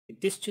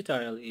This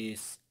tutorial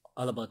is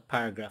all about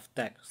paragraph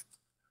text.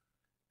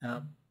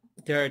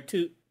 There are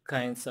two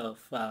kinds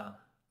of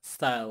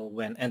style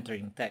when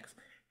entering text.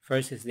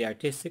 First is the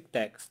artistic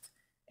text,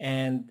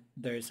 and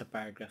there's a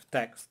paragraph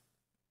text.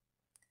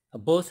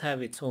 Both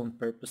have its own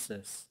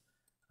purposes.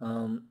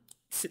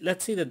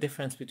 Let's see the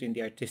difference between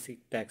the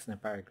artistic text and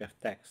the paragraph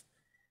text.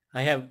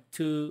 I have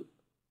two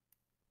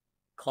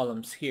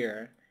columns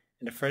here,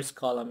 and the first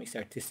column is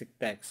artistic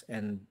text,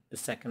 and the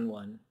second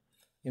one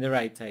in the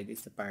right side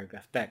is the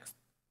paragraph text.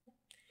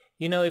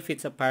 You know if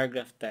it's a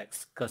paragraph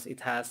text because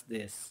it has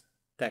this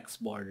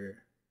text border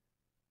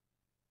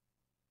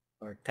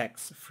or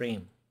text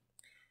frame.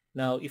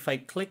 Now if I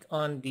click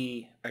on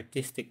the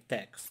artistic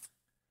text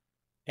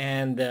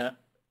and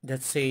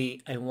let's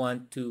say I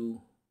want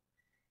to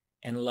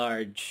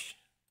enlarge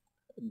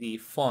the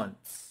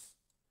fonts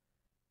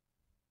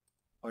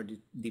or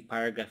the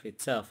paragraph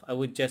itself, I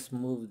would just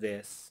move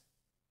this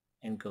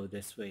and go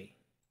this way,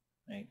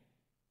 right?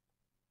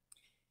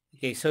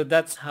 Okay, so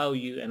that's how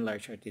you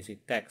enlarge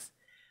artistic text.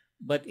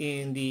 But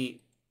in the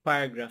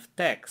paragraph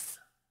text,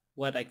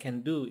 what I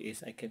can do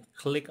is I can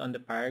click on the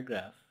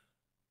paragraph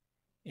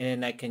and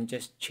then I can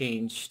just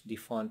change the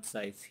font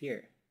size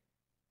here.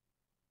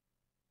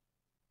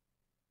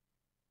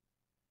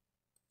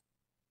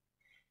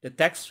 The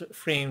text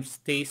frame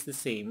stays the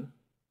same,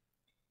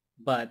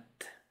 but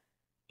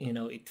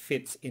it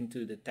fits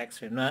into the text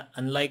frame.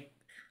 Unlike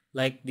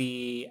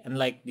the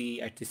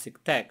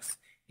artistic text,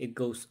 it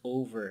goes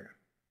over.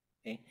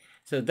 Okay,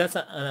 so that's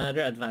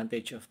another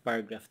advantage of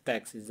paragraph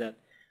text, is that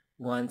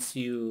once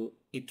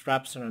it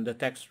wraps around, the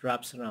text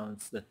wraps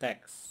around the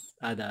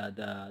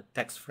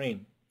text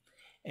frame,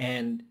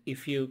 and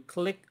if you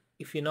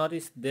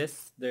notice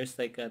this, there's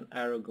like an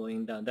arrow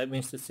going down. That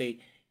means to say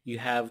you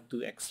have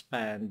to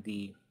expand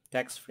the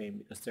text frame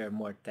because there are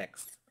more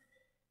text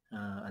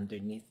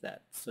underneath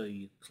that. So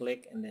you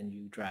click and then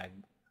you drag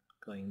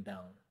going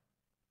down.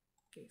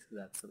 Okay, so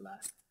that's the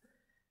last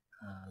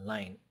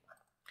line.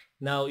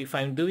 Now if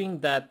I'm doing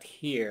that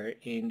here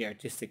in the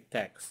artistic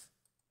text,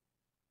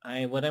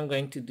 what I'm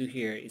going to do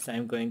here is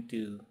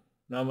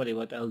normally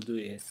what I'll do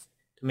is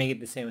to make it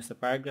the same as the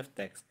paragraph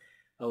text,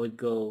 I would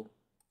go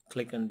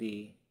click on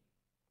the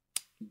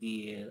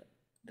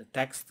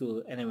text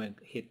tool and I would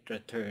hit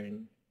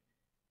return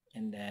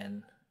and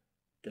then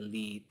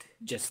delete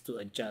just to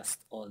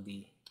adjust all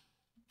the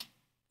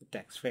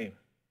text frame.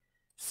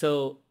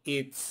 So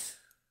it's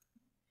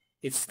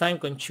time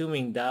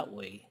consuming that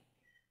way.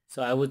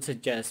 So I would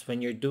suggest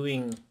when you're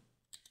doing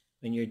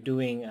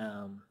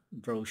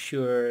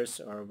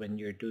brochures, or when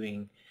you're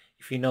doing,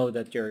 if you know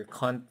that your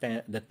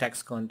content, the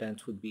text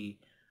content would be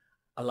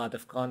a lot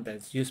of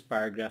contents, use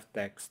paragraph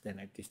text than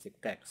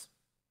artistic text.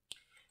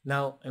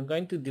 Now I'm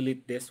going to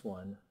delete this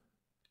one,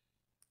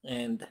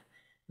 and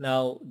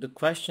now the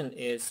question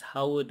is,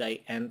 how would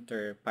I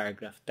enter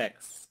paragraph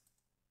text?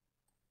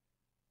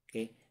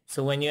 Okay,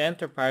 so when you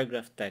enter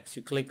paragraph text,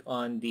 you click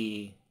on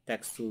the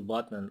text tool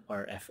button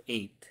or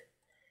F8,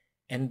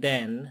 and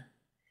then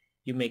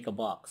you make a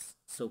box.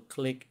 So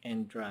click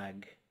and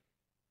drag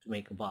to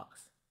make a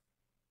box,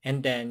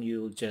 and then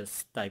you'll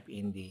just type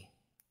in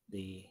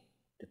the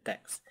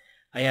text.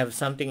 I have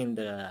something in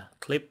the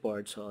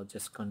clipboard, so I'll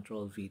just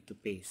Control V to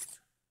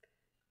paste.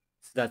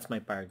 So that's my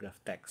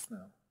paragraph text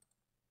now.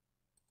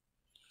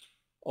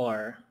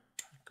 Or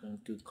I'm going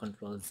to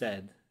Control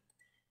Z,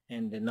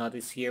 and then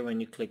notice here when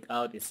you click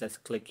out, it says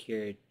click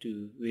here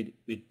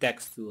with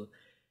text tool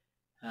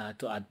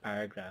to add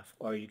paragraph,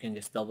 or you can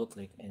just double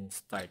click and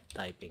start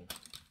typing.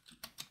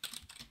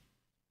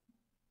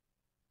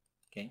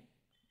 Okay,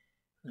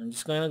 I'm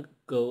just going to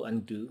go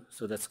undo,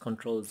 so that's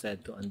Control Z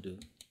to undo.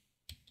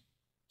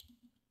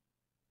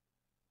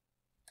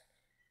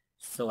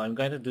 So I'm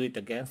going to do it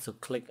again, so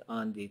click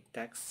on the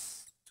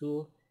text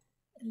tool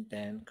and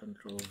then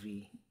Control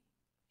V.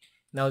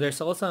 Now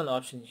there's also an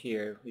option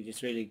here which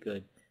is really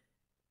good.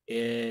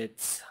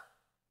 It's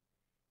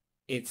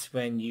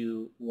when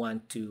you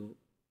want to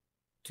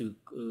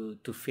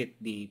fit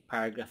the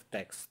paragraph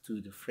text to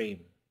the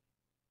frame,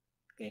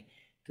 okay,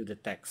 to the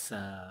text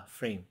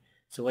frame.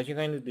 So what you're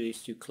going to do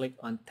is you click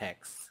on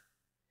text,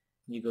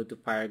 you go to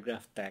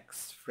paragraph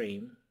text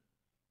frame,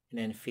 and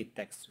then fit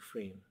text to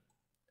frame.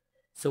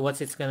 So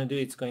what it's going to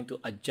do, it's going to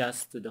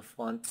adjust to the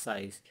font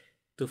size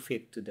to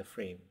fit to the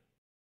frame.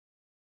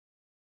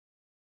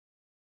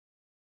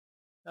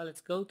 Now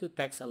let's go to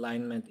text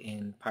alignment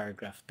in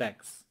paragraph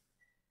text.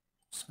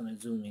 Just going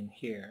to zoom in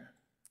here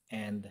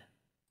and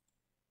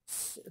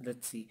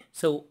let's see.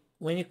 So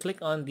when you click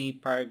on the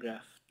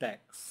paragraph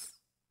text,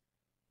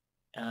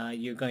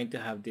 you're going to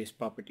have this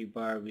property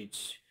bar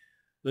which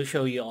will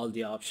show you all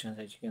the options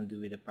that you can do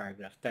with the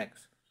paragraph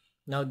text.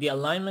 Now the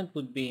alignment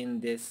would be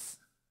in this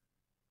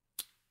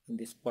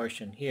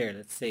portion here.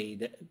 Let's say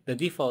the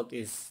default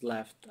is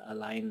left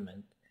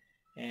alignment,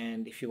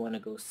 and if you want to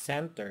go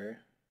center,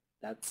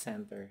 that's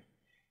center,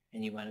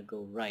 and you want to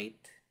go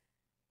right,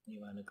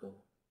 you want to go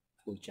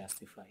full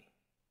justify.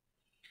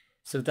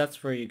 So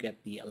that's where you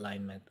get the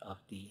alignment of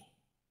the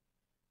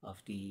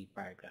of the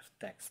paragraph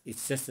text.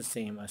 It's just the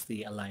same as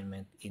the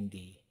alignment in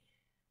the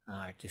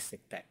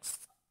artistic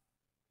text.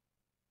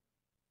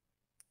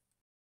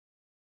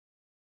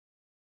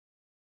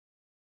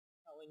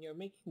 Now, when you're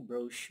making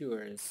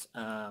brochures,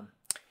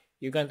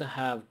 you're going to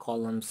have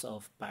columns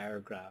of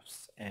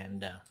paragraphs,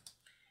 and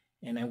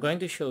I'm going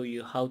to show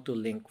you how to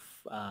link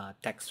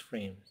text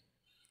frames.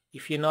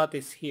 If you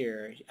notice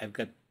here, I've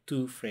got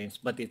two frames,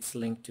 but it's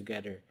linked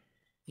together.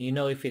 You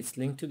know if it's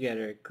linked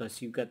together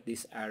because you've got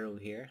this arrow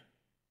here.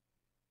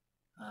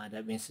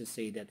 That means to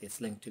say that it's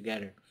linked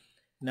together.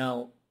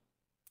 Now,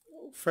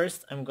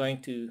 first I'm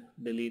going to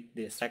delete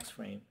this text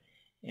frame,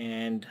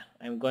 and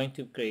I'm going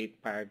to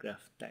create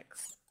paragraph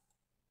text.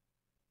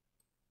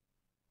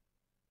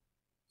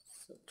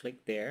 So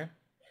click there.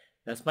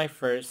 That's my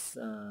first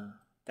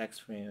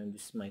text frame, and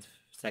this is my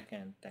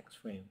second text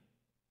frame.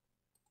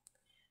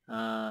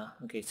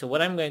 Okay, so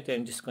what I'm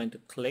just going to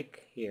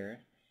click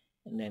here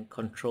and then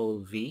Control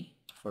V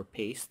for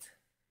paste.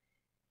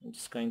 I'm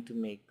just going to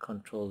make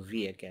Control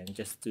V again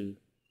just to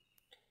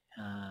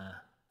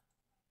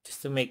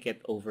make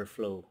it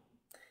overflow.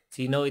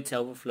 So you know it's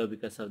overflow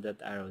because of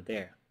that arrow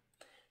there.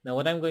 Now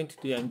what I'm going to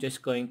do, I'm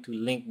just going to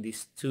link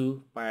these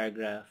two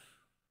paragraph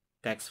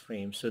text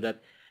frames so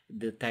that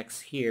the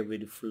text here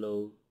will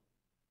flow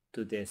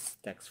to this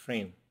text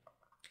frame.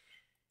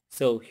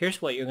 So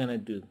here's what you're gonna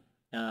do.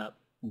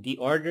 The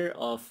order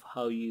of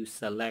how you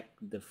select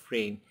the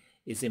frame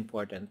is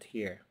important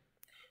here.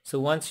 So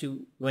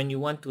when you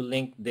want to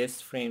link this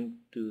frame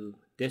to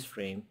this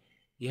frame,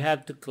 you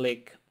have to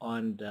click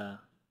on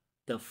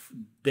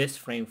this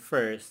frame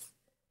first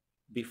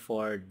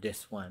before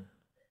this one.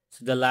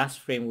 So the last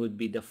frame would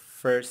be the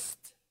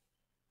first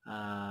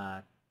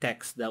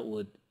text that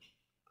would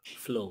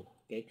flow.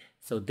 Okay,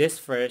 so this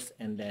first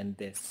and then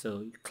this.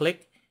 So you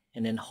click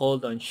and then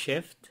hold on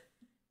Shift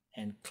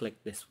and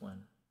click this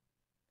one.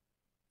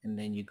 And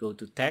then you go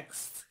to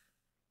text,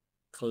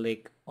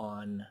 click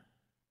on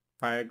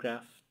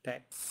paragraph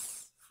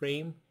text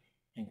frame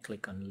and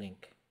click on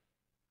link.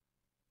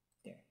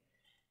 There.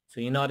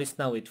 So you notice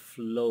now it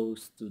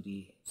flows to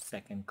the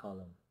second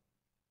column.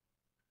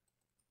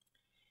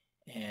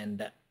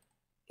 And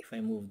if I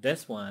move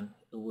this one,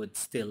 it would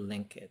still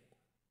link it.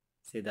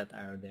 See that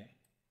arrow there?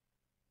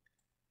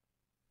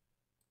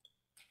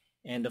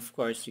 And of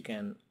course you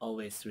can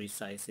always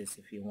resize this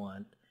if you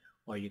want,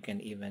 or you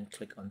can even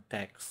click on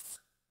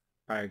text,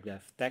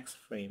 paragraph text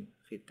frame,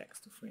 fit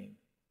text to frame.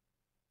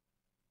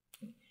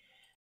 Okay.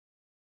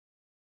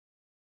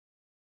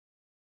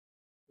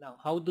 Now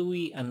how do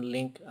we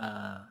unlink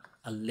a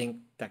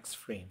linked text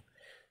frame?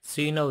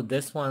 So you know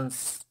this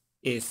one's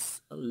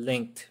is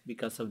linked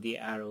because of the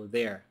arrow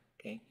there.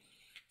 Okay,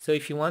 so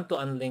if you want to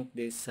unlink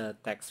these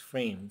text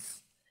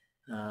frames,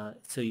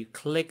 so you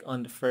click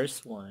on the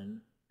first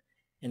one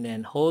and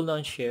then hold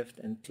on Shift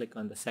and click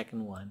on the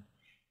second one,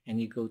 and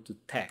you go to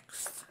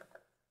text,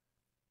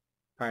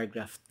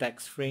 paragraph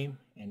text frame,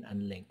 and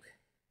unlink.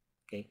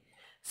 Okay,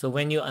 so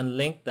when you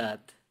unlink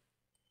that,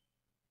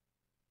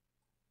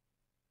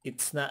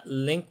 it's not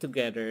linked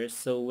together,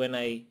 so when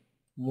I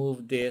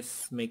move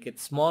this, make it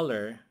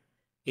smaller,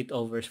 it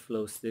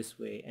overflows this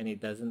way and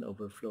it doesn't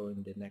overflow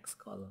in the next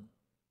column.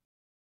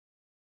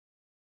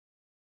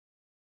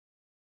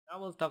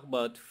 Now we'll talk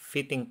about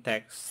fitting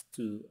text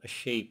to a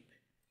shape.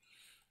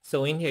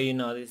 So in here you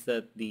notice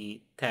that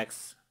the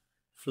text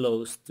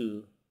flows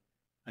to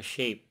a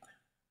shape.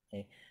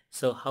 Okay,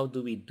 so how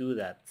do we do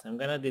that? So I'm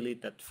gonna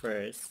delete that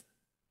first,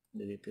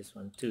 delete this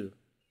one too.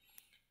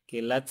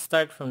 Okay, let's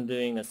start from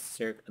doing a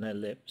circle, an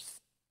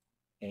ellipse.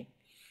 Okay,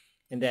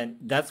 and then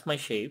that's my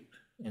shape,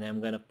 and I'm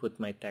gonna put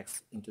my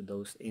text into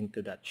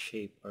that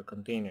shape or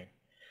container.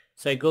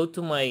 So I go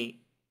to my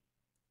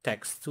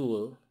text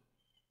tool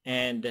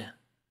and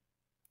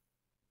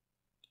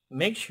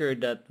make sure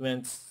that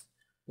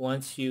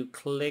once you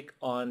click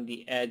on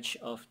the edge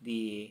of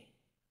the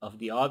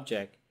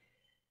object,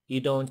 you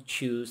don't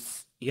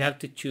choose, you have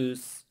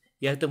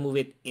to move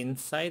it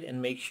inside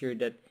and make sure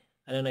that,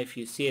 I don't know if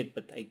you see it,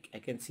 but I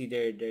can see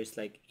there's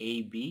like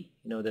AB,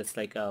 you know, that's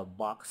like a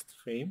boxed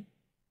frame.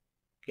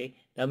 Okay,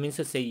 that means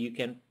to say you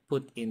can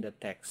put in the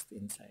text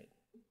inside.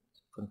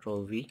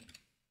 Control V,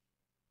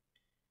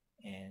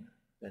 and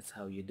that's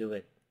how you do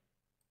it.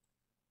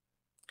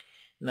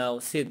 Now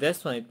see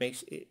this one,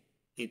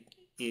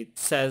 it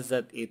says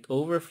that it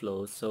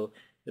overflows, so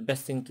the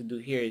best thing to do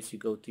here is you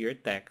go to your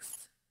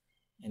text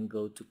and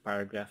go to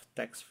paragraph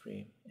text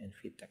frame and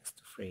fit text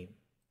to frame,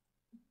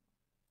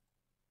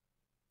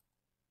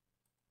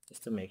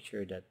 just to make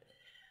sure that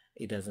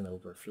it doesn't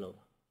overflow.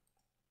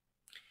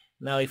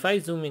 Now if I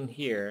zoom in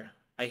here,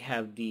 I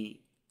have the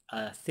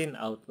thin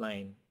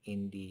outline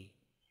in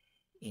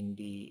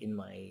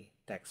my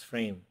text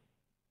frame.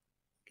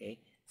 Okay,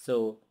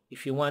 so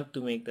if you want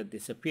to make that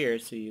disappear,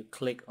 so you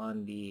click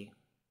on the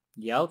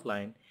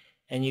outline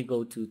and you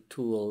go to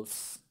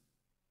tools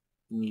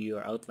in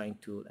your outline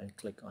tool and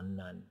click on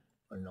none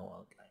or no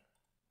outline.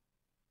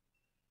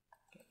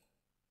 Okay.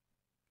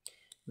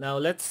 Now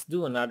let's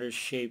do another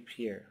shape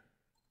here.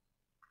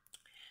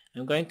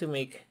 I'm going to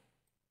make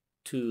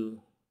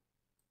two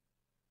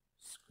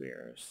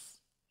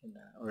squares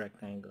or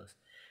rectangles.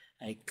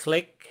 I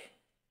click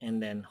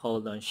and then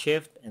hold on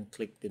shift and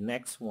click the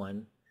next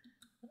one,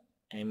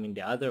 I mean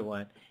the other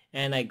one,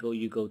 and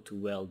you go to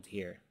weld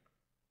here.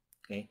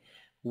 Okay,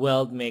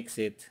 weld makes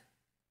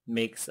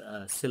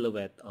a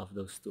silhouette of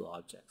those two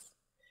objects.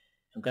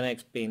 I'm gonna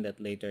explain that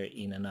later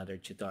in another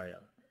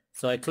tutorial.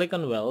 So I click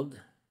on weld,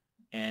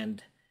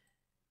 and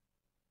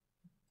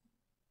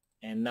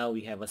now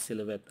we have a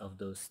silhouette of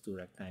those two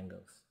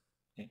rectangles.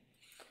 Okay,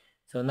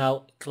 so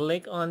now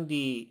click on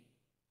the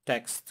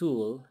text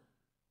tool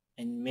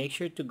and make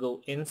sure to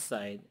go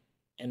inside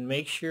and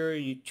make sure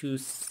you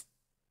choose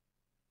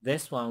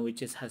this one, which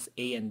has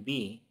A and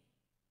B.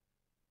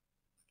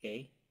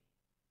 Okay,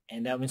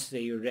 and that means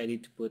that you're ready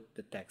to put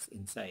the text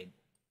inside.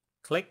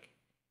 Click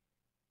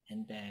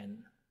and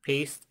then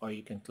paste, or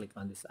you can click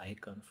on this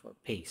icon for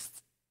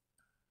paste.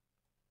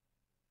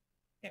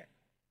 There.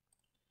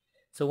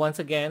 So once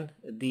again,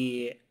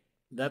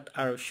 that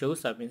arrow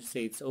shows up and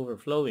say it's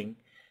overflowing.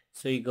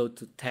 So you go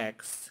to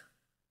text,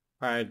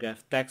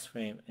 paragraph, text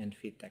frame, and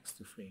fit text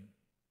to frame.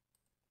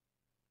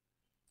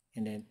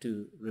 And then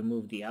to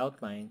remove the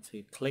outline, so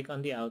you click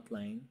on the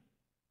outline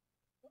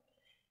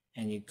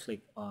and you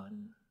click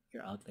on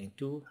your outline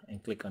tool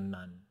and click on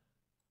none.